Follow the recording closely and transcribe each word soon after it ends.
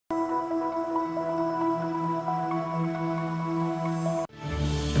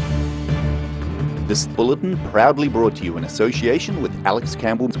This bulletin proudly brought to you in association with Alex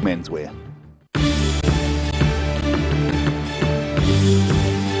Campbell's Menswear.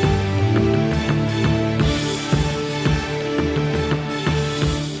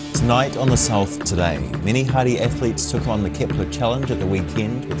 Tonight on The South Today, many hardy athletes took on the Kepler Challenge at the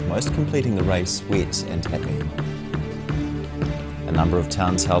weekend, with most completing the race wet and happy. A number of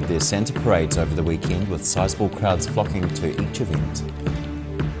towns held their Santa parades over the weekend, with sizable crowds flocking to each event.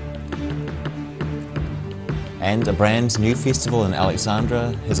 And a brand new festival in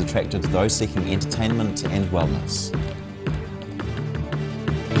Alexandra has attracted those seeking entertainment and wellness.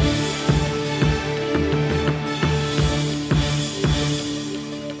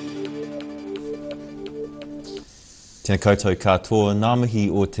 Tēnā koutou katoa, ngā mihi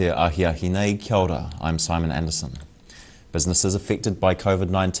o te ahiahi nei, kia ora, I'm Simon Anderson. Businesses affected by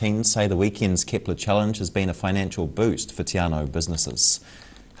COVID-19 say the weekend's Kepler Challenge has been a financial boost for Te Anau businesses.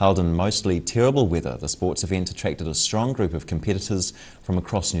 Held in mostly terrible weather, the sports event attracted a strong group of competitors from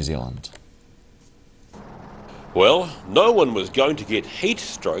across New Zealand. Well, no one was going to get heat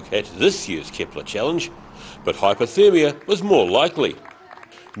stroke at this year's Kepler Challenge, but hypothermia was more likely.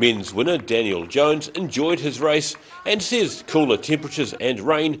 Men's winner Daniel Jones enjoyed his race and says cooler temperatures and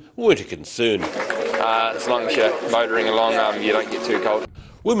rain weren't a concern. As long as you're motoring along, you don't get too cold.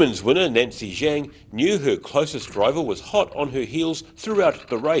 Women's winner Nancy Zhang knew her closest rival was hot on her heels throughout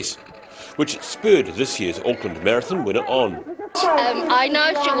the race, which spurred this year's Auckland Marathon winner on. I know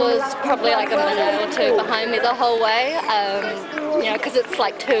she was probably like a minute or two behind me the whole way, because it's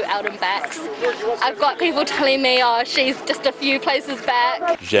like 2 out and backs. I've got people telling me, oh, she's just a few places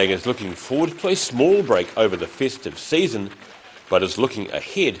back. Zhang is looking forward to a small break over the festive season, but is looking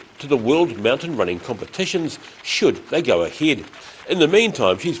ahead to the World Mountain Running competitions should they go ahead. In the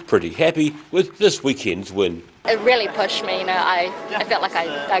meantime, she's pretty happy with this weekend's win. It really pushed me, I felt like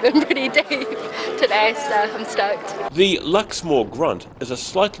I dug in pretty deep today, so I'm stoked. The Luxmore Grunt is a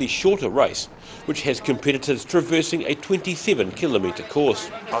slightly shorter race, which has competitors traversing a 27-kilometre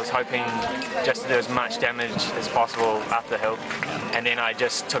course. I was hoping just to do as much damage as possible up the hill, and then I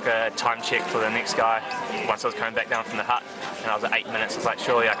just took a time check for the next guy once I was coming back down from the hut, and I was at 8 minutes. I was like,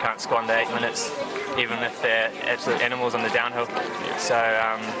 surely I can't squander 8 minutes, even if they're absolute animals on the downhill. So,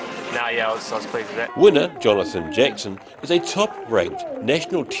 I was pleased with that. Winner Jonathan Jackson is a top-ranked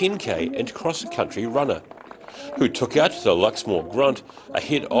national 10K and cross-country runner who took out the Luxmore Grunt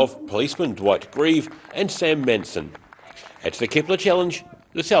ahead of policeman Dwight Grieve and Sam Manson. At the Kepler Challenge,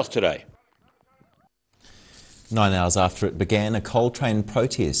 The South Today. 9 hours after it began, a coal train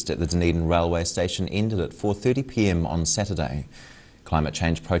protest at the Dunedin railway station ended at 4:30 p.m. on Saturday. Climate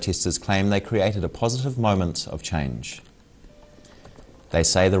change protesters claim they created a positive moment of change. They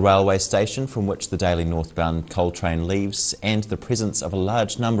say the railway station from which the daily northbound coal train leaves and the presence of a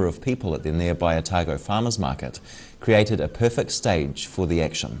large number of people at the nearby Otago Farmers Market created a perfect stage for the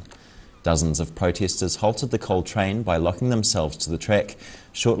action. Dozens of protesters halted the coal train by locking themselves to the track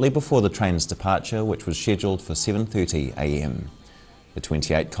shortly before the train's departure, which was scheduled for 7:30 a.m. The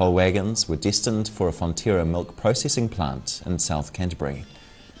 28 coal wagons were destined for a Fonterra milk processing plant in South Canterbury.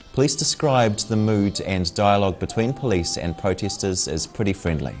 Police described the mood and dialogue between police and protesters as pretty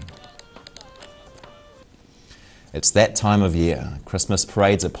friendly. It's that time of year. Christmas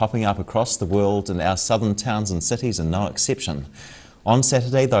parades are popping up across the world, and our southern towns and cities are no exception. On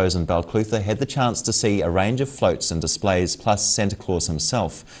Saturday, those in Balclutha had the chance to see a range of floats and displays, plus Santa Claus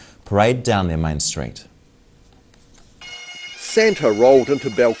himself, parade down their main street. Santa rolled into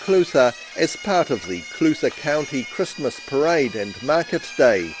Balclutha as part of the Clutha County Christmas Parade and Market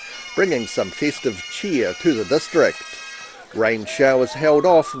Day, bringing some festive cheer to the district. Rain showers held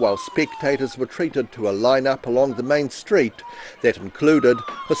off while spectators were treated to a line-up along the main street that included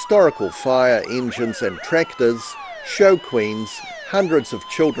historical fire engines and tractors, show queens, hundreds of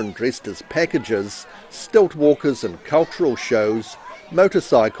children dressed as packages, stilt walkers and cultural shows,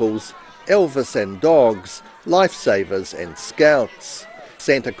 motorcycles, Elvis and dogs, lifesavers and scouts.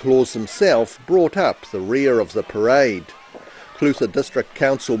 Santa Claus himself brought up the rear of the parade. Clutha District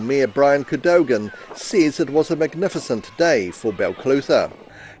Council Mayor Brian Cadogan says it was a magnificent day for Balclutha.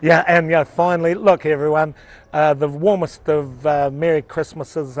 Yeah, and finally, look everyone, the warmest of Merry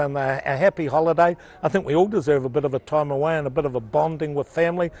Christmases and a happy holiday. I think we all deserve a bit of a time away and a bit of a bonding with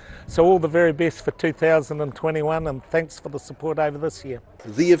family. So all the very best for 2021, and thanks for the support over this year.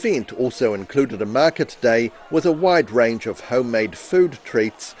 The event also included a market day with a wide range of homemade food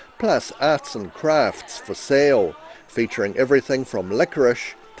treats, plus arts and crafts for sale, featuring everything from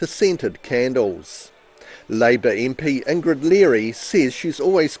licorice to scented candles. Labour MP Ingrid Leary says she's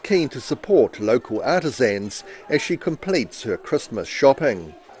always keen to support local artisans as she completes her Christmas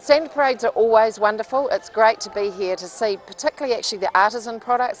shopping. Santa parades are always wonderful. It's great to be here to see particularly actually the artisan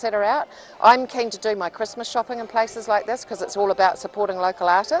products that are out. I'm keen to do my Christmas shopping in places like this because it's all about supporting local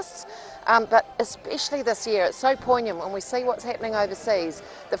artists. But especially this year, it's so poignant when we see what's happening overseas.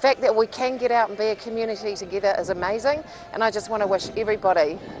 The fact that we can get out and be a community together is amazing, and I just want to wish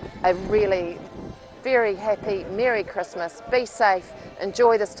everybody a really very happy, Merry Christmas. Be safe,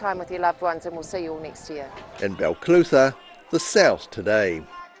 enjoy this time with your loved ones, and we'll see you all next year. In Balclutha, the South Today.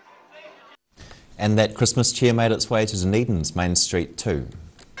 And that Christmas cheer made its way to Dunedin's Main Street too.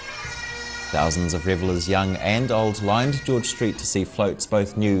 Thousands of revellers, young and old, lined George Street to see floats,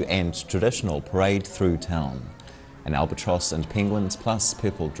 both new and traditional, parade through town. An albatross and penguins plus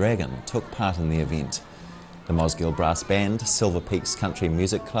Purple Dragon took part in the event. The Mosgiel Brass Band, Silver Peaks Country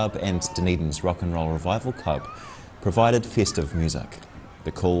Music Club and Dunedin's Rock and Roll Revival Club provided festive music.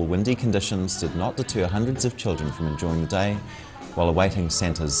 The cool, windy conditions did not deter hundreds of children from enjoying the day while awaiting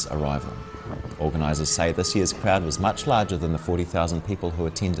Santa's arrival. Organisers say this year's crowd was much larger than the 40,000 people who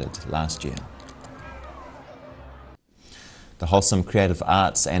attended last year. The Wholesome Creative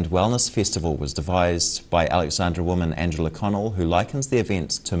Arts and Wellness Festival was devised by Alexandra woman Angela Connell, who likens the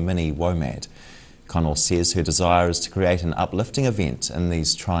event to mini WOMAD. Connell says her desire is to create an uplifting event in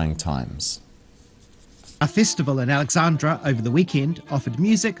these trying times. A festival in Alexandra over the weekend offered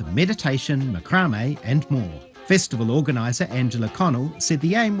music, meditation, macrame and more. Festival organiser Angela Connell said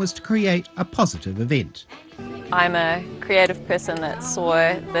the aim was to create a positive event. I'm a creative person that saw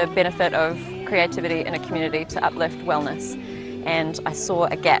the benefit of creativity in a community to uplift wellness, and I saw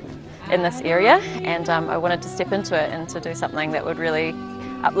a gap in this area, and I wanted to step into it and to do something that would really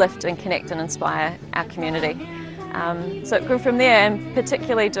uplift and connect and inspire our community. So it grew from there, and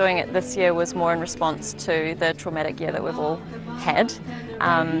particularly doing it this year was more in response to the traumatic year that we've all had.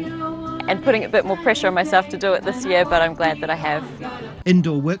 And putting a bit more pressure on myself to do it this year, but I'm glad that I have.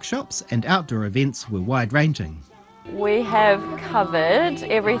 Indoor workshops and outdoor events were wide-ranging. We have covered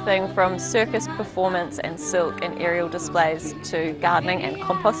everything from circus performance and silk and aerial displays to gardening and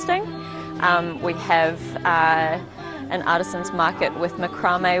composting. We have an artisans market with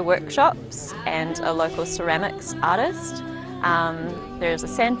macrame workshops and a local ceramics artist. There's a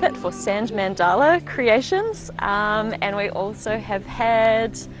sandpit for sand mandala creations, and we also have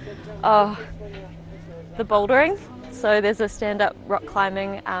had the bouldering. So there's a stand-up rock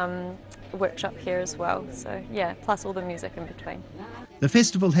climbing workshop here as well. So yeah, plus all the music in between. The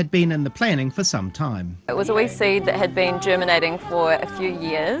festival had been in the planning for some time. It was a wee seed that had been germinating for a few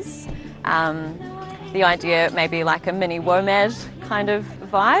years. The idea maybe like a mini WOMAD kind of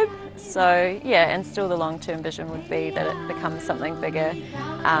vibe. So yeah, and still the long-term vision would be that it becomes something bigger,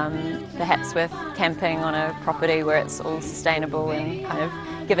 perhaps with camping on a property where it's all sustainable and kind of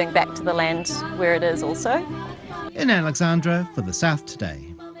giving back to the land where it is also. In Alexandra for the South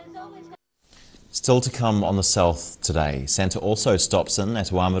Today. Still to come on the South Today, Santa also stops in at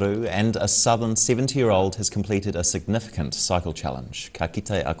Oamaru, and a southern 70-year-old has completed a significant cycle challenge. Ka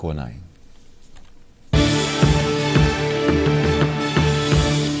kite a koe nei.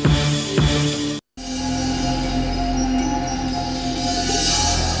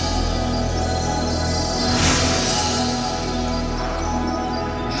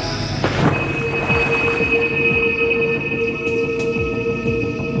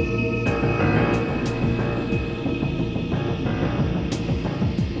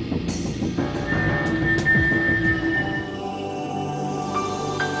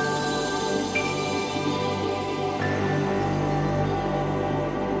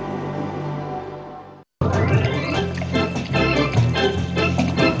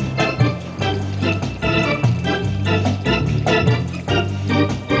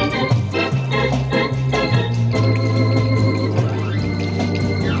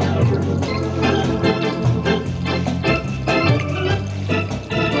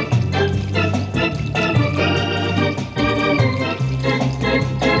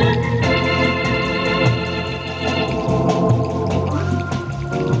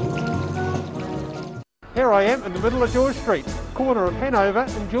 Here I am in the middle of George Street, corner of Hanover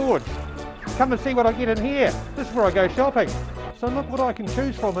and George. Come and see what I get in here. This is where I go shopping. So look what I can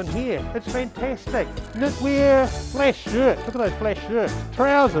choose from in here. It's fantastic. Knitwear, flash shirts. Look at those flash shirts.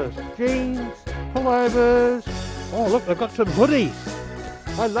 Trousers, jeans, pullovers. Oh look, they've got some hoodies.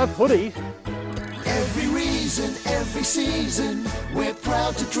 I love hoodies. Every reason, every season, we're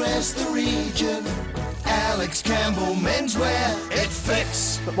proud to dress the region. Alex Campbell Menswear, it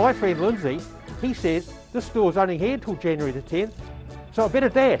fits. But my friend Lindsay, he says this store's only here till January the 10th, so I better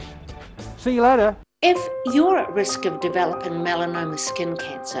dash. See you later. If you're at risk of developing melanoma skin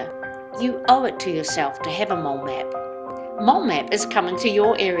cancer, you owe it to yourself to have a mole map. MolMap is coming to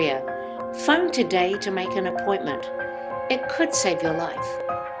your area. Phone today to make an appointment. It could save your life.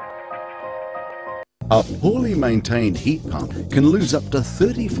 A poorly maintained heat pump can lose up to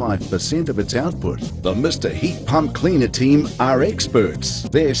 35% of its output. The Mr. Heat Pump Cleaner team are experts.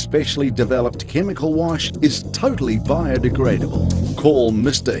 Their specially developed chemical wash is totally biodegradable. Call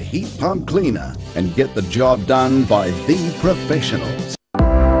Mr. Heat Pump Cleaner and get the job done by the professionals.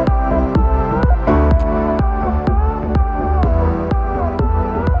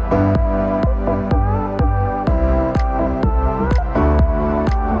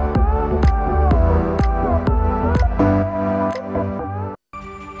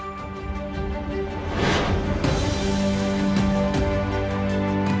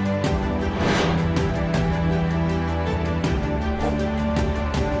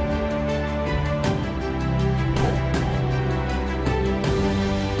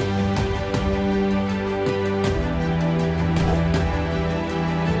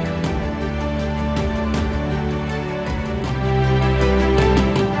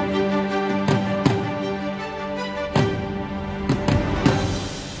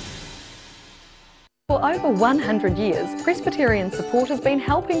 For over 100 years, Presbyterian Support has been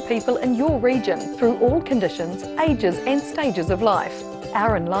helping people in your region through all conditions, ages and stages of life.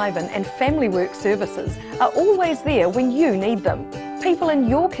 Our Enliven and Family Work services are always there when you need them. People in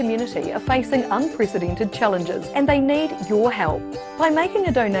your community are facing unprecedented challenges and they need your help. By making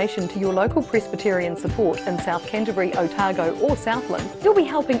a donation to your local Presbyterian Support in South Canterbury, Otago or Southland, you'll be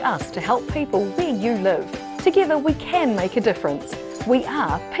helping us to help people where you live. Together we can make a difference. We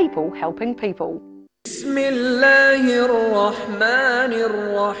are people helping people. بسم الله الرحمن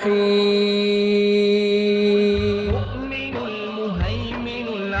الرحيم المؤمن المهيمن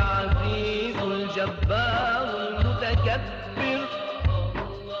العزيز الجبار المتكبر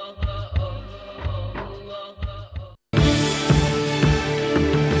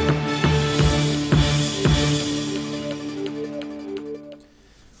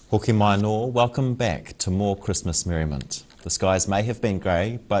Hoki mai anō, welcome back to more Christmas merriment. The skies may have been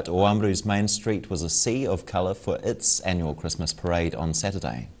grey, but Oamaru's main street was a sea of colour for its annual Christmas parade on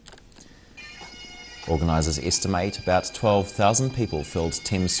Saturday. Organisers estimate about 12,000 people filled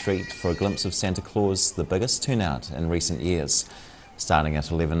Thames Street for a glimpse of Santa Claus, the biggest turnout in recent years. Starting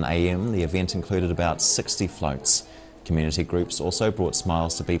at 11 a.m, the event included about 60 floats. Community groups also brought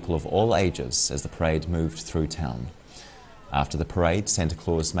smiles to people of all ages as the parade moved through town. After the parade, Santa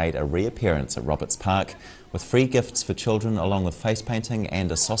Claus made a reappearance at Roberts Park with free gifts for children along with face painting and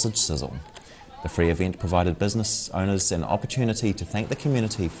a sausage sizzle. The free event provided business owners an opportunity to thank the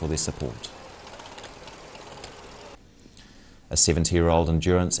community for their support. A 70-year-old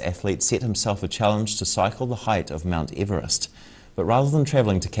endurance athlete set himself a challenge to cycle the height of Mount Everest, but rather than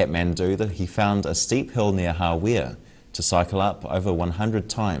travelling to Kathmandu, he found a steep hill near Hawea to cycle up over 100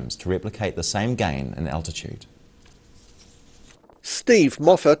 times to replicate the same gain in altitude. Steve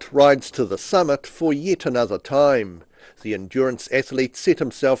Moffat rides to the summit for yet another time. The endurance athlete set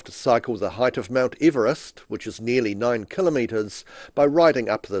himself to cycle the height of Mount Everest, which is nearly 9 kilometres, by riding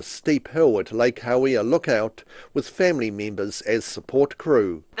up the steep hill at Lake Hawea Lookout with family members as support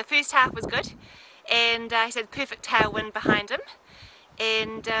crew. The first half was good, and he's had perfect tailwind behind him,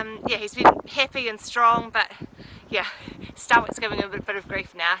 and yeah, he's been happy and strong, but yeah, stomach's giving him a bit of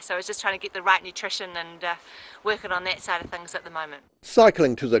grief now, so I was just trying to get the right nutrition and working on that side of things at the moment.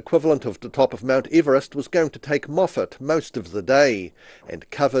 Cycling to the equivalent of the top of Mount Everest was going to take Moffat most of the day and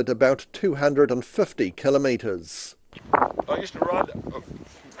covered about 250 kilometres. I used to ride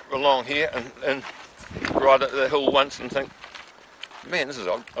along here and ride up the hill once and think, man, this is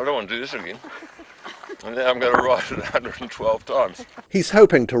odd, I don't want to do this again. And now I'm going to ride it 112 times. He's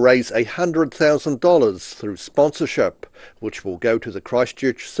hoping to raise $100,000 through sponsorship, which will go to the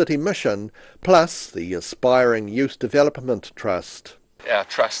Christchurch City Mission, plus the Aspiring Youth Development Trust. Our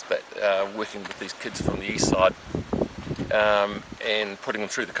trust that working with these kids from the east side and putting them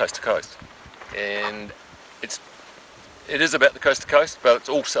through the coast to coast. And it is about the coast to coast, but it's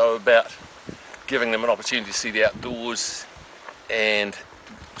also about giving them an opportunity to see the outdoors and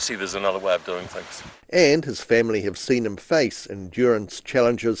see there's another way of doing things. And his family have seen him face endurance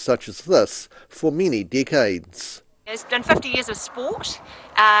challenges such as this for many decades. He's done 50 years of sport,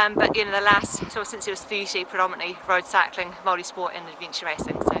 but you know, the last, so since he was 30, predominantly road cycling, multi-sport and adventure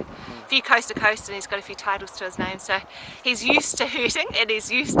racing. So a few coast to coast, and he's got a few titles to his name. So he's used to hurting, and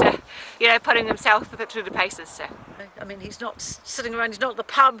he's used to, you know, putting himself through the paces. So I mean, he's not sitting around, he's not at the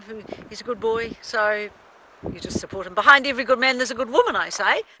pub, he's a good boy, so you just support him. Behind every good man there's a good woman, I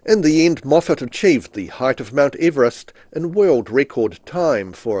say. In the end, Moffat achieved the height of Mount Everest in world record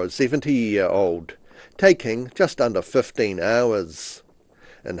time for a 70-year-old. taking just under 15 hours.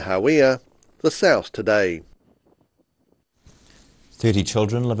 In Hawea, the South Today. 30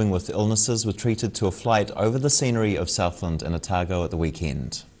 children living with illnesses were treated to a flight over the scenery of Southland in Otago at the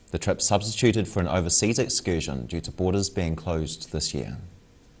weekend. The trip substituted for an overseas excursion due to borders being closed this year.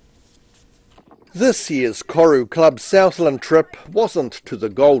 This year's Koru Club Southland trip wasn't to the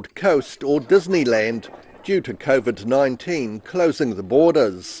Gold Coast or Disneyland due to COVID-19 closing the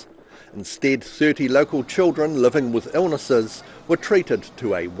borders. Instead, 30 local children living with illnesses were treated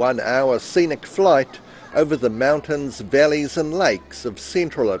to a 1-hour scenic flight over the mountains, valleys and lakes of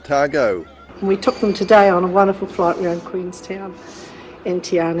central Otago. We took them today on a wonderful flight around Queenstown and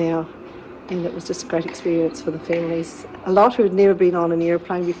Te Anau, and it was just a great experience for the families. A lot who had never been on an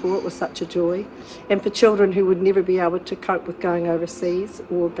airplane before, it was such a joy. And for children who would never be able to cope with going overseas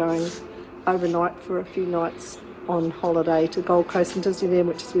or going overnight for a few nights on holiday to Gold Coast and Disneyland,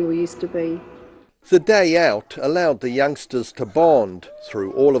 which is where we used to be. The day out allowed the youngsters to bond,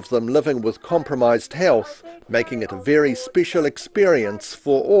 through all of them living with compromised health, making it a very special experience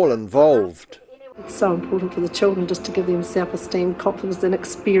for all involved. It's so important for the children just to give them self-esteem, confidence and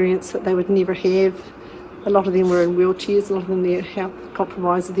experience that they would never have. A lot of them were in wheelchairs, a lot of them their health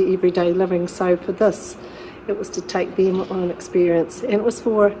compromised their everyday living, so for this it was to take them on an experience. And it was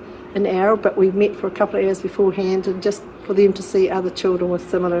for an hour, but we met for a couple of hours beforehand, and just for them to see other children with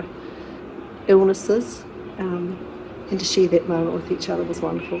similar illnesses and to share that moment with each other was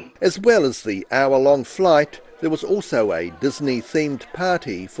wonderful. As well as the hour-long flight, there was also a Disney-themed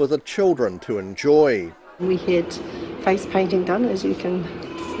party for the children to enjoy. We had face painting done, as you can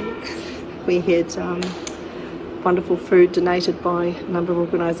see. We had wonderful food donated by a number of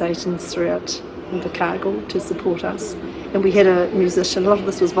organisations throughout Invercargill to support us. And we had a musician. A lot of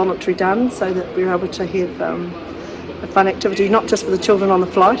this was voluntary done so that we were able to have a fun activity, not just for the children on the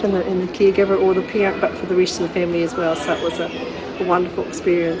flight and the caregiver or the parent, but for the rest of the family as well. So it was a wonderful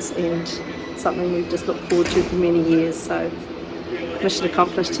experience and something we've just looked forward to for many years. So mission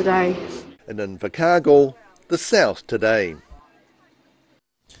accomplished today. And in Invercargill, the South Today.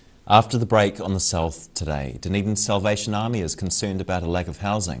 After the break on the South Today, Dunedin Salvation Army is concerned about a lack of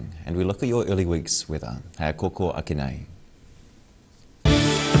housing, and we look at your early week's weather. Hea koko ake nei.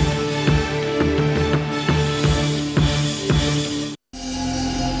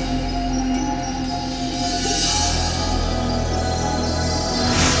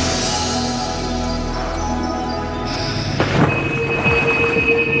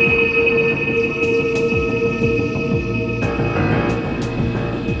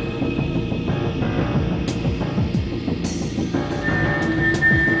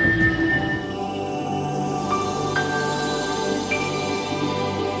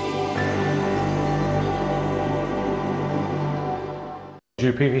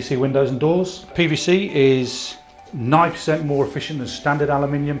 Do PVC windows and doors. PVC is 9% more efficient than standard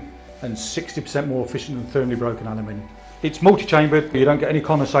aluminium and 60% more efficient than thermally broken aluminium. It's multi-chambered, you don't get any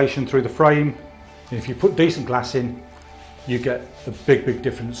condensation through the frame, and if you put decent glass in, you get a big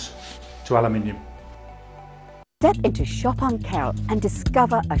difference to aluminium. Step into Shop on Carroll and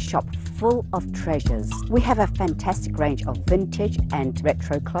discover a shop full of treasures. We have a fantastic range of vintage and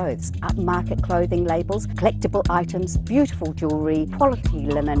retro clothes, upmarket clothing labels, collectible items, beautiful jewellery, quality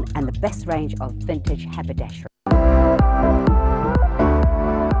linen and the best range of vintage haberdashery.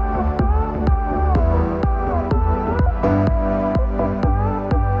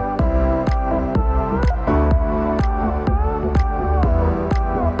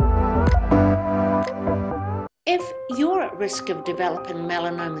 If you're at risk of developing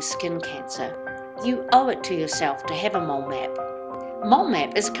melanoma skin cancer, you owe it to yourself to have a mole map. Mole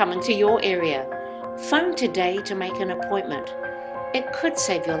Map is coming to your area. Phone today to make an appointment. It could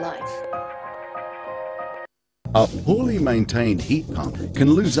save your life. A poorly maintained heat pump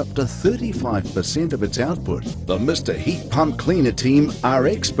can lose up to 35% of its output. The Mr. Heat Pump Cleaner team are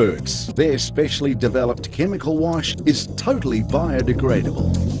experts. Their specially developed chemical wash is totally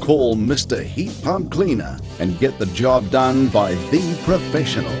biodegradable. Call Mr. Heat Pump Cleaner and get the job done by the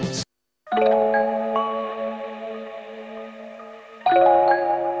professionals.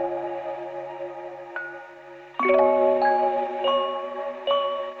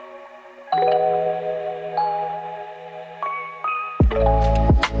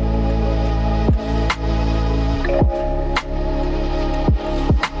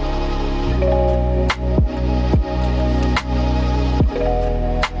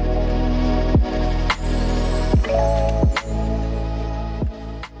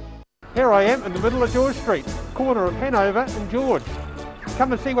 Here I am in the middle of George Street, corner of Hanover and George.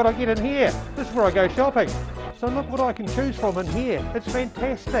 Come and see what I get in here. This is where I go shopping. So look what I can choose from in here. It's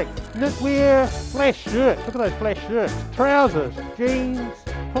fantastic. Knitwear, flash shirts. Look at those flash shirts. Trousers, jeans,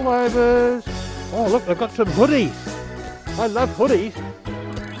 pullovers. Oh look, they've got some hoodies. I love hoodies.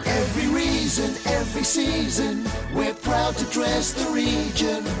 Every reason, every season, we're proud to dress the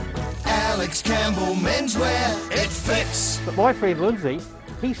region. Alex Campbell Menswear, it fits. But my friend Lindsay,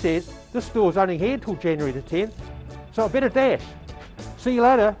 he says this store's only here till January the 10th, so I better dash. See you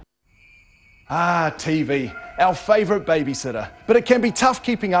later. Ah, TV, our favourite babysitter. But it can be tough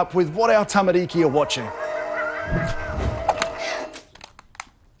keeping up with what our tamariki are watching.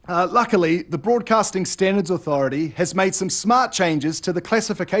 Luckily, the Broadcasting Standards Authority has made some smart changes to the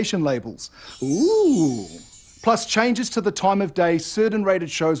classification labels. Ooh! Plus changes to the time of day certain rated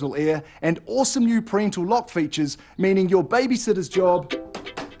shows will air, and awesome new parental lock features, meaning your babysitter's job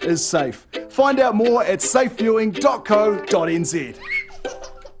is safe. Find out more at safeviewing.co.nz.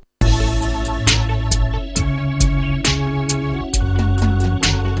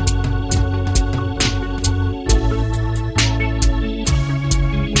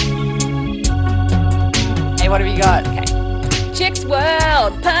 What have you got? Okay. Chicks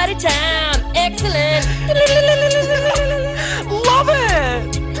World, party time, excellent. Love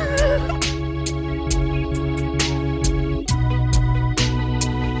it.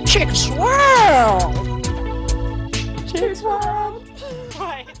 Chicks World. Chicks World.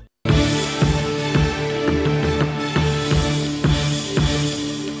 Right.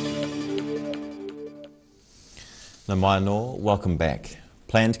 Namainor, welcome back.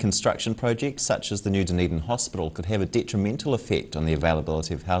 Planned construction projects such as the new Dunedin Hospital could have a detrimental effect on the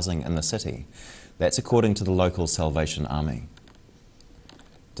availability of housing in the city. That's according to the local Salvation Army.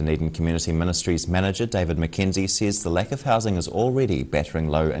 Dunedin Community Ministries manager David McKenzie says the lack of housing is already battering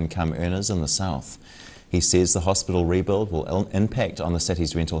low-income earners in the south. He says the hospital rebuild will impact on the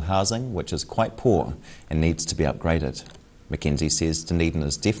city's rental housing, which is quite poor and needs to be upgraded. McKenzie says Dunedin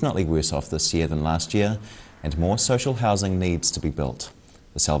is definitely worse off this year than last year, and more social housing needs to be built.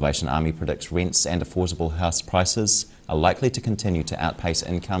 The Salvation Army predicts rents and affordable house prices are likely to continue to outpace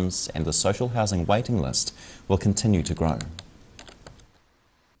incomes, and the social housing waiting list will continue to grow.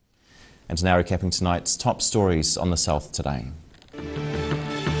 And now recapping tonight's top stories on the South today.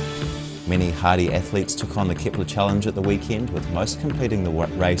 Many hardy athletes took on the Kepler Challenge at the weekend, with most completing the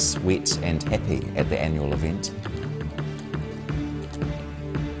race wet and happy at the annual event.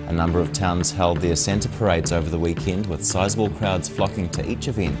 A number of towns held their Santa parades over the weekend, with sizable crowds flocking to each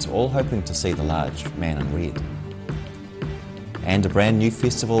event, all hoping to see the large man in red. And a brand new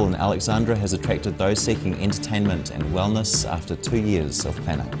festival in Alexandra has attracted those seeking entertainment and wellness after 2 years of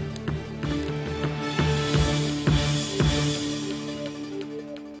planning.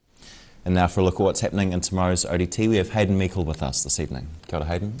 And now for a look at what's happening in tomorrow's ODT, we have Hayden Meikle with us this evening. Kia ora,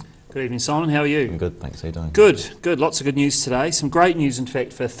 Hayden. Good evening, Simon. How are you? I'm good, thanks. How are you doing? Good. Lots of good news today. Some great news, in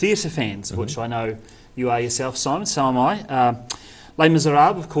fact, for theatre fans, of which I know you are yourself, Simon. So am I. Les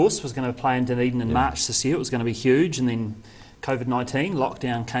Miserables, of course, was going to play in Dunedin in March this year. It was going to be huge, and then COVID-19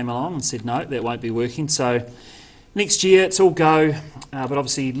 lockdown came along and said no, that won't be working. So next year it's all go, but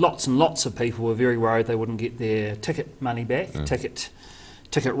obviously lots and lots of people were very worried they wouldn't get their ticket money back. Ticket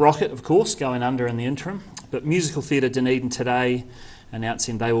Rocket, of course, going under in the interim. But Musical Theatre Dunedin today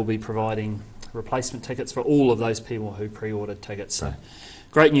announcing they will be providing replacement tickets for all of those people who pre-ordered tickets. So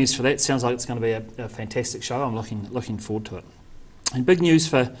great news for that. Sounds like it's going to be a fantastic show. I'm looking forward to it. And big news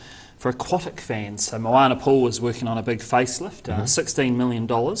for aquatic fans. So Moana Pool is working on a big facelift, $16 million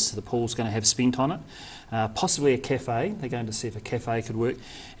the pool's going to have spent on it. Possibly a cafe. They're going to see if a cafe could work.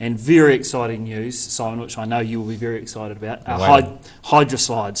 And very exciting news, Simon, which I know you will be very excited about.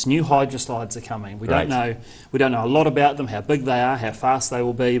 Hydroslides. New hydroslides are coming. We don't know a lot about them, how big they are, how fast they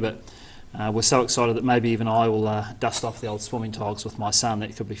will be, but we're so excited that maybe even I will dust off the old swimming togs with my son.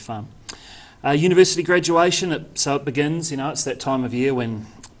 That could be fun. University graduation, so it begins. You know, it's that time of year when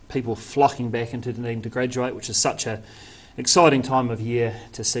people are flocking back into Dunedin to graduate, which is such a exciting time of year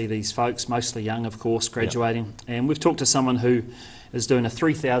to see these folks, mostly young, of course, graduating. And we've talked to someone who is doing a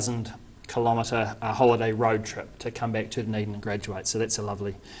 3,000 kilometre holiday road trip to come back to Dunedin and graduate. So that's a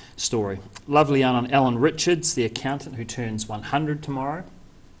lovely story. Lovely Alan Richards, the accountant who turns 100 tomorrow.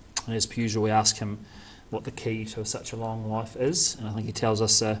 And as per usual, we ask him what the key to such a long life is. And I think he tells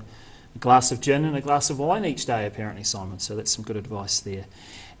us a glass of gin and a glass of wine each day, apparently, Simon. So that's some good advice there.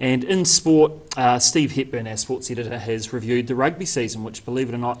 And in sport, Steve Hepburn, our sports editor, has reviewed the rugby season, which, believe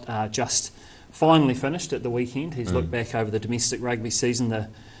it or not, just finally finished at the weekend. He's looked back over the domestic rugby season, the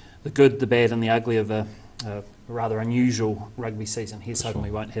good, the bad and the ugly of a rather unusual rugby season. He's hoping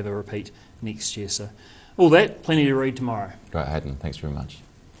we won't have a repeat next year. So all that, plenty to read tomorrow. Great, Hayden. Thanks very much.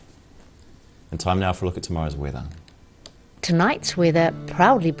 And time now for a look at tomorrow's weather. Tonight's weather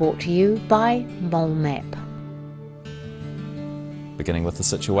proudly brought to you by MoleMap. Beginning with the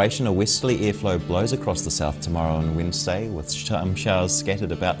situation, a westerly airflow blows across the south tomorrow and Wednesday, with some showers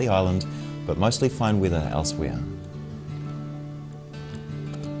scattered about the island, but mostly fine weather elsewhere.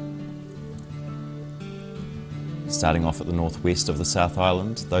 Starting off at the northwest of the South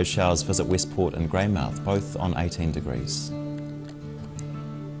Island, those showers visit Westport and Greymouth, both on 18 degrees.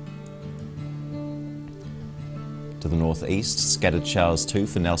 To the northeast, scattered showers too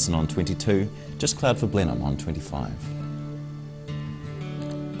for Nelson on 22, just cloud for Blenheim on 25.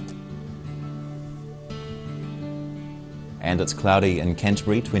 And it's cloudy in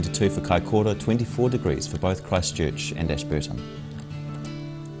Canterbury, 22 for Kaikoura, 24 degrees for both Christchurch and Ashburton.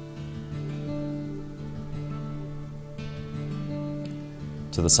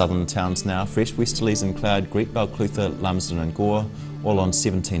 To the southern towns now, fresh westerlies and cloud greet Balclutha, Lumsden and Gore, all on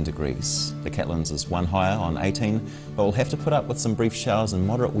 17 degrees. The Catlins is one higher on 18, but will have to put up with some brief showers and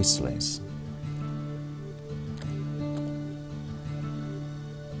moderate westerlies.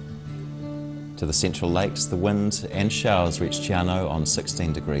 To the Central Lakes, the wind and showers reach Chiano on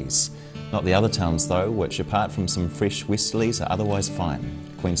 16 degrees. Not the other towns though, which apart from some fresh westerlies are otherwise fine.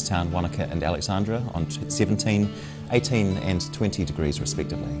 Queenstown, Wanaka and Alexandra on 17, 18 and 20 degrees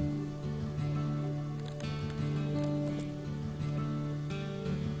respectively.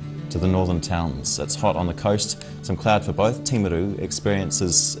 To the northern towns, it's hot on the coast, some cloud for both. Timaru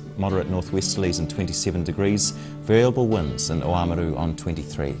experiences moderate northwesterlies and 27 degrees, variable winds in Oamaru on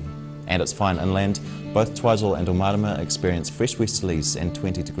 23. And it's fine inland, both Twizel and Omarama experience fresh westerlies and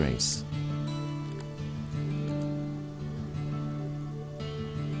 20 degrees.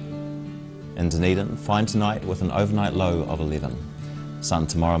 In Dunedin, fine tonight with an overnight low of 11. Sun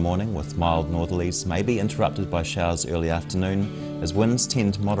tomorrow morning with mild northerlies, may be interrupted by showers early afternoon as winds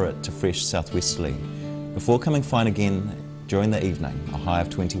tend moderate to fresh southwesterly, before coming fine again during the evening, a high of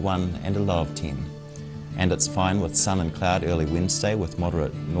 21 and a low of 10. And it's fine with sun and cloud early Wednesday with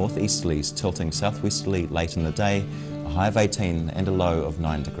moderate northeasterlies tilting southwesterly late in the day, a high of 18 and a low of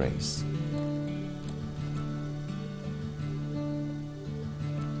 9 degrees.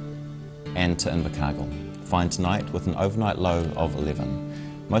 And to Invercargill, fine tonight with an overnight low of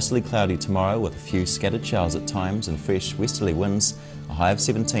 11. Mostly cloudy tomorrow with a few scattered showers at times and fresh westerly winds, a high of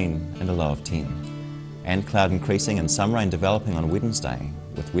 17 and a low of 10. And cloud increasing and some rain developing on Wednesday,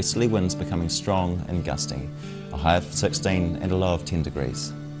 with westerly winds becoming strong and gusty, a high of 16 and a low of 10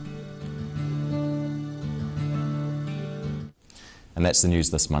 degrees. And that's the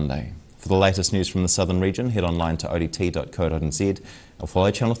news this Monday. For the latest news from the southern region, head online to odt.co.nz or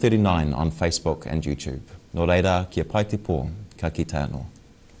follow Channel 39 on Facebook and YouTube. Nō reira, kia pai te pō, ka kite anō.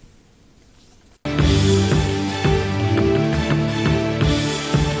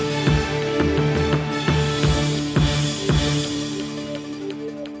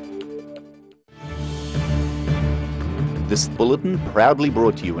 This bulletin proudly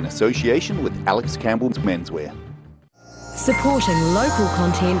brought to you in association with Alex Campbell's Menswear. Supporting local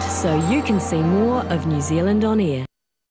content so you can see more of New Zealand on air.